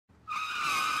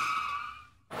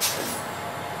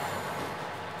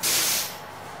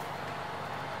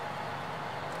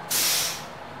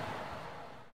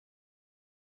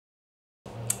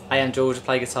Hey, I'm George, I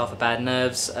play guitar for Bad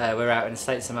Nerves. We're out in the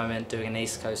States at the moment doing an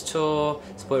East Coast tour,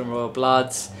 supporting Royal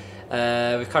Bloods.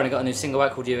 We've currently got a new single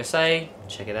out called USA,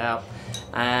 check it out.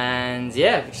 And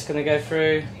yeah, we're just going to go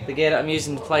through the gear that I'm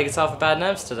using to play guitar for Bad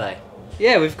Nerves today.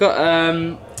 Yeah, we've got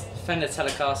Fender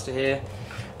Telecaster here,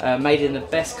 made in the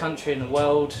best country in the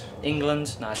world,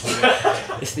 England. No,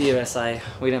 it's the USA,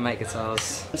 we don't make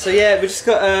guitars. So yeah, we've just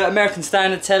got American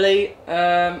Standard Telly.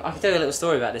 I can tell you a little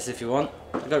story about this if you want.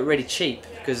 I got it really cheap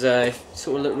because if you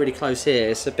sort of look really close here,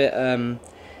 it's a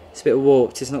bit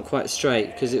warped. It's not quite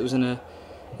straight because it was in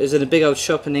a big old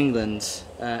shop in England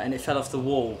and it fell off the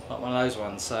wall, like one of those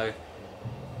ones. So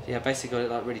yeah, basically got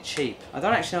it like really cheap. I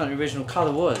don't actually know what the original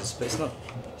colour was, but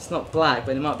it's not black,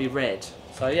 but it might be red.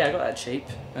 So yeah, I got that cheap.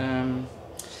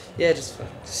 Yeah, just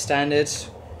standard.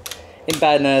 In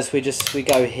Bad Nerves, we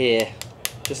go here,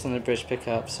 just on the bridge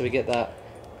pickup, so we get that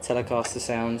Telecaster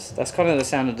sounds. That's kind of the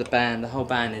sound of the band. The whole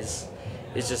band is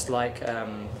just like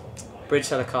bridge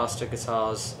Telecaster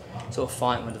guitars, sort of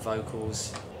fighting with the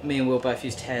vocals. Me and Will both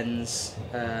use 10s.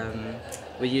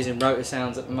 We're using rotor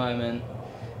sounds at the moment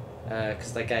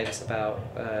because they gave us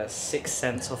about 6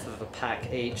 cents off of a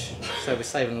pack each, so we're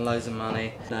saving loads of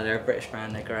money. No, they're a British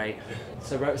brand, they're great.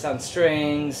 So rotor sound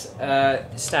strings,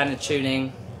 standard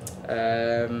tuning.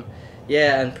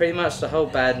 Yeah, and pretty much the whole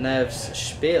Bad Nerves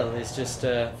spiel is just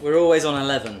we're always on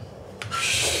 11.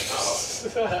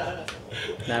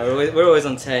 No, we're always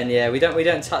on 10. Yeah, we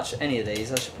don't touch any of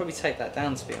these. I should probably take that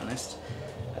down, to be honest.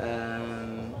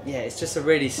 Yeah, it's just a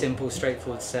really simple,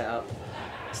 straightforward setup.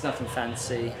 It's nothing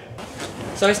fancy.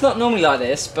 So it's not normally like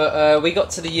this, but we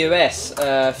got to the US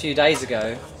a few days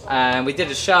ago and we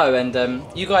did a show, and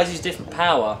you guys use different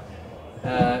power,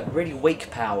 really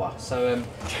weak power. So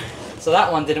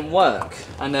that one didn't work,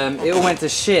 and it all went to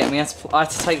shit, and I had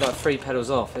to take like 3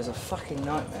 pedals off. It was a fucking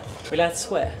nightmare. We allowed to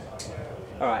swear?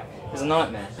 Alright, it was a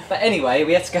nightmare. But anyway,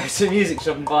 we had to go to a music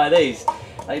shop and buy these.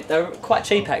 They're quite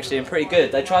cheap actually and pretty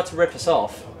good. They tried to rip us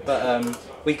off, but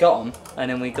we got them,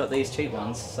 and then we got these cheap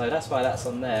ones, so that's why that's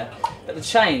on there. But the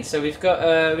chain, so we've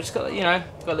got we just got, you know,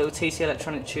 got a little TC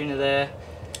electronic tuner there.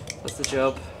 That's the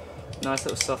job. Nice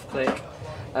little soft click.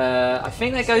 I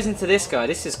think that goes into this guy.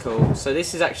 This is cool. So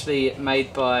this is actually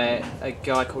made by a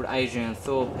guy called Adrian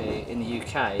Thorpe in the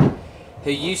UK,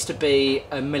 who used to be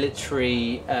a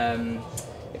military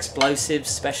explosives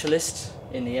specialist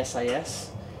in the SAS,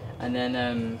 and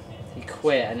then he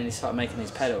quit and then he started making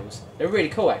these pedals. They're really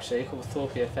cool actually, they're called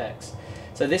Thorpe effects.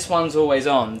 So this one's always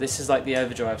on. This is like the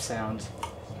overdrive sound.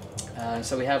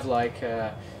 So we have like,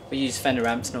 we use Fender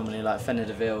amps normally, like Fender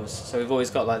DeVille's. So we've always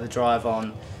got like the drive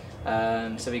on.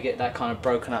 So we get that kind of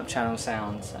broken up channel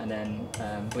sound, and then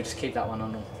we just keep that one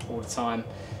on all the time.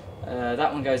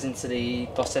 That one goes into the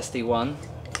Boss SD1.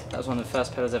 That was one of the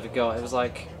first pedals I ever got. It was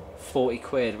like 40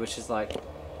 quid, which is like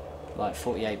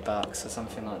 48 bucks or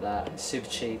something like that. It's super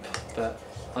cheap, but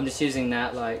I'm just using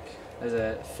that like as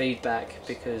a feedback,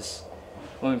 because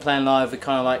when we're playing live we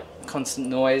kind of like constant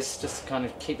noise, just to kind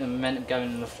of keep the momentum going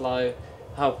in the flow.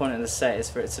 The whole point of the set is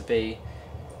for it to be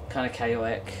kind of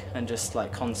chaotic and just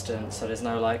like constant, so there's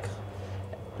no like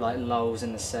lulls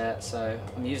in the set. So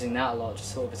I'm using that a lot,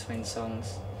 just sort of between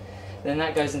songs. Then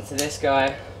that goes into this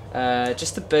guy,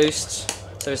 just a boost,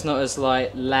 so it's not as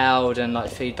like loud and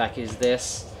like feedbacky as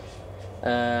this.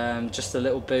 Just a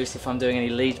little boost if I'm doing any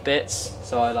lead bits.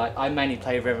 So I mainly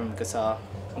play rhythm guitar.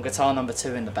 I'm guitar number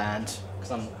 2 in the band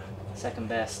because I'm second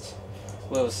best.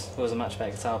 Will's a much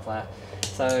better guitar player.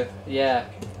 So yeah,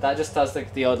 that just does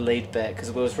the odd lead bit, because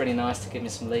Will's really nice to give me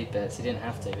some lead bits. He didn't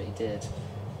have to, but he did.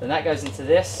 Then that goes into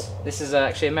this. This is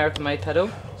actually American made pedal.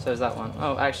 So is that one.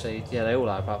 Oh, actually, yeah, they all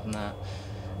are apart from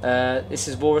that. This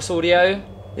is Walrus Audio.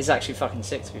 This is actually fucking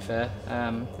sick, to be fair.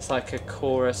 It's like a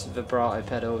chorus vibrato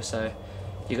pedal, so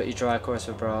you got your dry chorus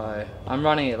vibrato. I'm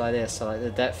running it like this, so like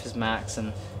the depth is max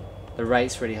and the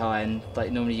rate's really high, and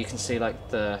like normally you can see like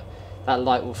that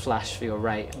light will flash for your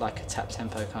rate, like a tap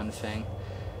tempo kind of thing.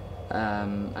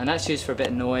 And that's used for a bit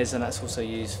of noise, and that's also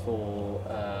used for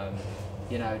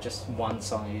you know, just one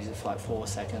song. I use it for like 4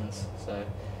 seconds. So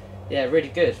yeah, really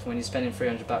good when you're spending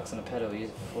 300 bucks on a pedal. Use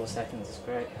it for 4 seconds. It's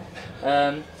great.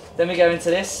 Then we go into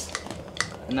this,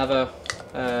 another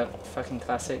fucking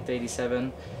classic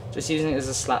DD7. Just using it as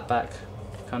a slapback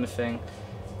kind of thing.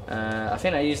 I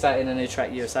think I used that in a new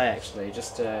track USA actually.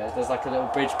 Just there's like a little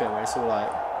bridge bit where it's all like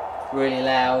really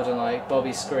loud and like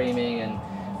Bobby's screaming and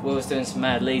Will's doing some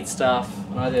mad lead stuff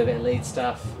and I do a bit of lead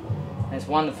stuff. And it's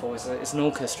wonderful. It's an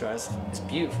orchestra. It's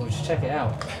beautiful. You should check it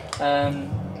out.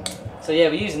 So yeah,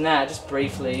 we're using that just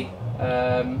briefly.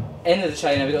 End of the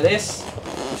chain, we've got this.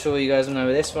 I'm sure you guys will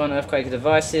know this one. Earthquaker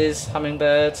Devices,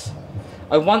 Hummingbird.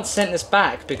 I once sent this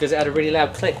back because it had a really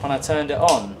loud click when I turned it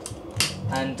on,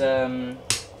 and I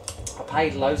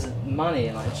paid loads of money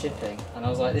in like shipping, and I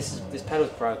was like, this pedal's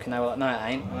broken. And they were like, no, it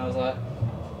ain't. And I was like,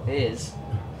 it is.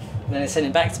 And then they sent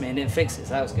it back to me and didn't fix it,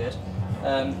 so that was good.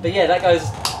 But yeah, that goes.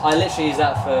 I literally use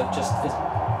that for just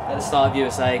at the start of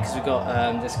USA because we've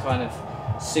got this kind of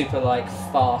super like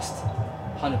fast,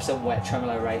 100% wet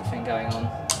tremolo rate thing going on.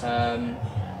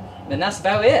 And that's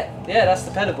about it. Yeah, that's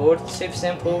the pedalboard. Super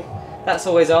simple. That's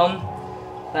always on.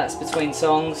 That's between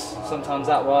songs. Sometimes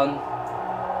that one.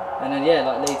 And then yeah,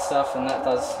 like lead stuff, and that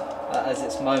has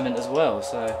its moment as well.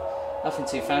 So nothing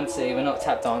too fancy. We're not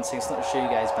tap dancing. It's not a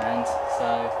shoegaze band.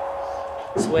 So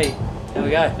sweet. There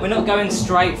we go. We're not going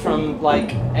straight from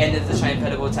like end of the chain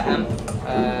pedalboard to amp.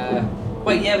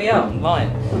 Wait, yeah, we are. I'm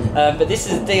lying. But this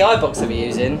is the DI box that we're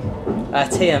using.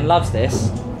 TM loves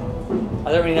this. I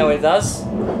don't really know what it does.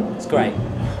 It's great.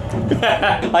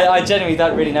 I genuinely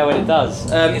don't really know what it does.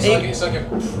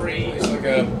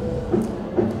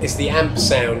 It's the amp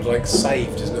sound like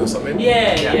saved, isn't it, or something?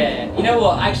 Yeah. You know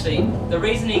what? Actually, the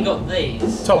reason he got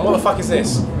these. Tom, what the fuck is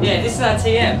this? Yeah, this is our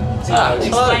TM. So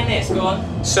explain this. Go on.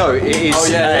 So it is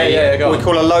what we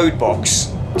call a load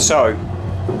box. So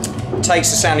it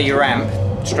takes the sound of your amp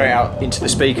straight out into the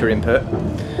speaker input,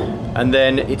 and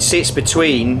then it sits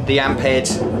between the amp head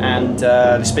and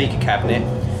the speaker cabinet.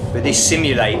 But this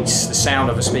simulates the sound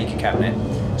of a speaker cabinet,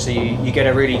 so you get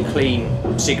a really clean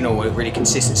signal, a really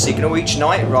consistent signal each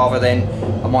night, rather than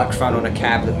a microphone on a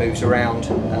cab that moves around.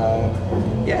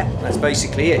 Yeah, that's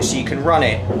basically it. So you can run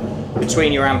it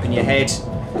between your amp and your head,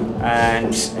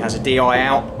 and it has a DI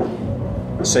out,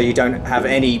 so you don't have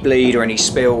any bleed or any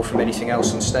spill from anything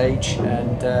else on stage,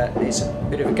 and it's a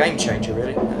bit of a game changer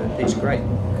really. These are great.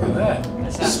 Look at that.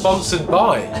 Sponsored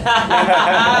by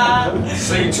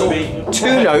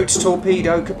Two notes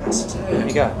torpedo capacitor. There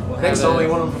you go. Next time we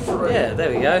want them for free. Yeah, there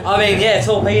we go. I mean, yeah,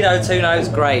 torpedo, 2 notes,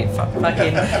 great.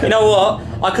 Fucking, you know what?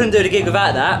 I couldn't do the gig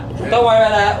without that. Don't worry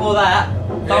about that or that.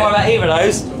 Don't worry about either of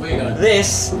those. Torpedo.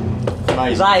 This,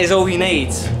 Amazing. that is all you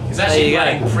need. He's actually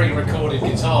playing pre-recorded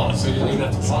guitar, so you don't even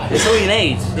have to play. It's all you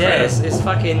need. Yeah, it's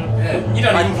fucking. Yeah. You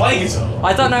don't even play guitar.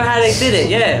 I don't know how they did it.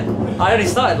 Yeah, I only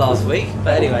started last week,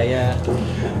 but anyway, yeah.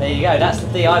 There you go. That's the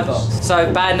DI box.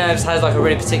 So Bad Nerves has like a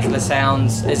really particular sound,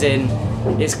 as in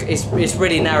it's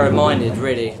really narrow-minded.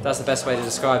 Really, that's the best way to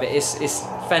describe it. It's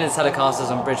Fender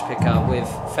Telecasters on bridge pickup with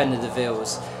Fender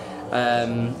DeVille's.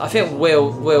 I think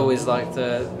Will is like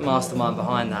the mastermind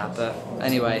behind that, but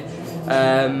anyway,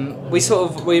 we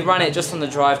run it just on the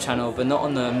drive channel, but not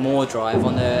on the Moore drive,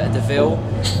 on the DeVille.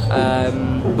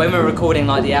 When we're recording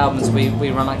like the albums,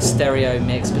 we run like stereo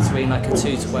mix between like a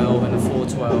 212 and a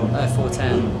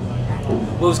 410.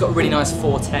 Will's got a really nice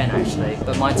 410 actually,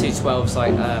 but my 212's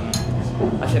like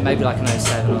I think maybe like an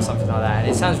 07 or something like that,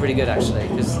 and it sounds really good actually,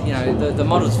 because you know the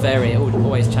models vary, it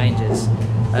always changes.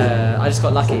 I just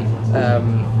got lucky.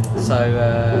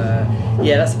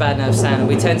 Yeah, that's a Bad Nerve sound.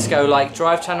 We tend to go like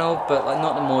drive channel, but like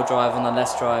not the more drive, on the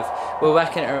less drive. We're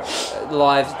whacking it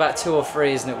live, about 2 or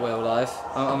 3, isn't it, Will, live?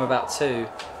 I'm about 2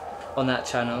 on that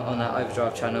channel, on that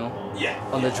overdrive channel. Yeah.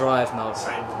 On the drive knob.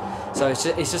 Same. So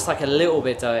it's just like a little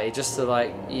bit dirty, just to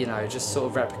like, you know, just sort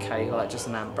of replicate like just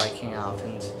an amp breaking up.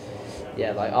 And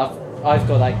yeah, like I've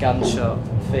got that gunshot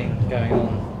thing going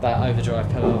on, that overdrive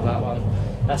pedal, that one.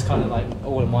 That's kind of like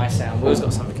all of my sound. Will's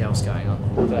got something else going on,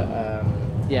 but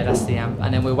yeah, that's the amp.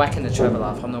 And then we're whacking the treble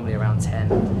up. I'm normally around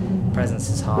 10. Presence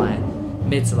is high.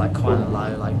 Mids are like quite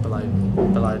low, like below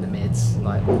the mids,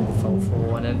 like full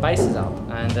 4, and then bass is up.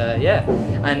 And yeah,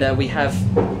 and we have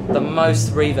the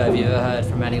most reverb you've ever heard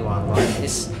from anyone. Like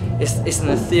it's an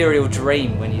ethereal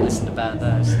dream when you listen to Bad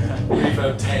Nerves.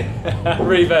 Reverb 10.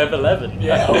 Reverb 11.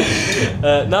 Yeah.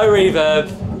 No reverb,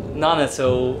 none at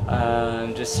all.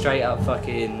 Just straight up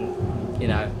fucking, you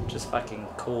know, just fucking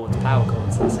chords, power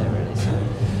chords. That's it really. So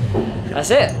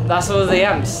that's it. That's all the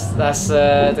amps. That's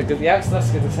the amps. That's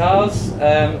the guitars.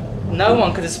 No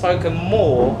one could have spoken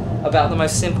more about the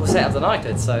most simple setup than I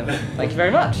could. So thank you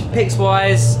very much. Picks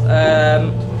wise, I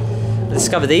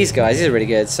discovered these guys. These are really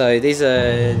good. So these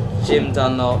are Jim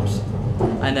Dunlop's,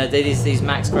 and they use these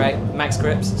max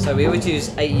grips. So we always use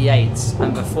 88s,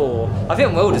 and before I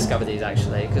think Will discovered these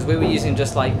actually, because we were using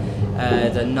just like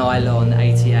the nylon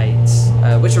 88s,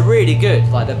 which are really good,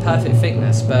 like they're perfect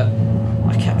thickness, but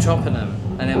I kept dropping them,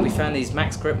 and then we found these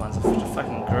max grip ones, which are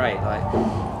fucking great. Like,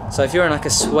 so if you're in like a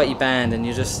sweaty band and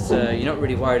you're just you're not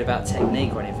really worried about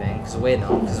technique or anything, because we're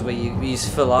not, because we use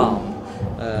full arm,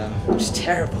 which is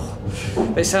terrible,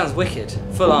 but it sounds wicked.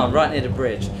 Full arm right near the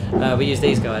bridge. We use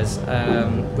these guys,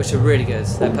 which are really good.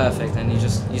 They're perfect, and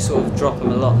you sort of drop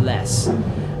them a lot less.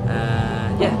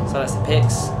 Yeah, so that's the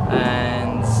picks,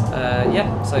 and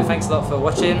yeah, so thanks a lot for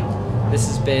watching. This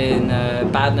has been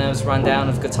Bad Nerves rundown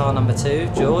of guitar number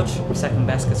 2, George, second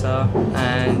best guitar,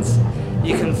 and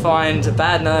you can find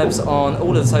Bad Nerves on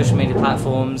all of the social media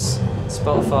platforms: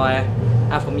 Spotify,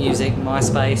 Apple Music,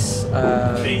 MySpace,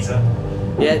 Deezer.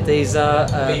 Yeah, Deezer,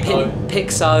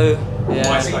 Pixo.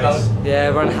 MySpace. Yeah,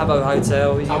 we're on Habbo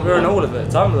Hotel. We're on all of it.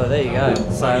 Tumblr, there you go.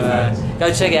 So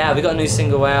go check it out. We've got a new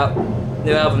single out,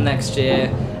 new album next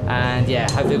year, and yeah,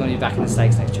 hopefully we're going to be back in the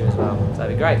States next year as well. So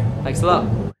that'd be great. Thanks a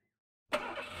lot.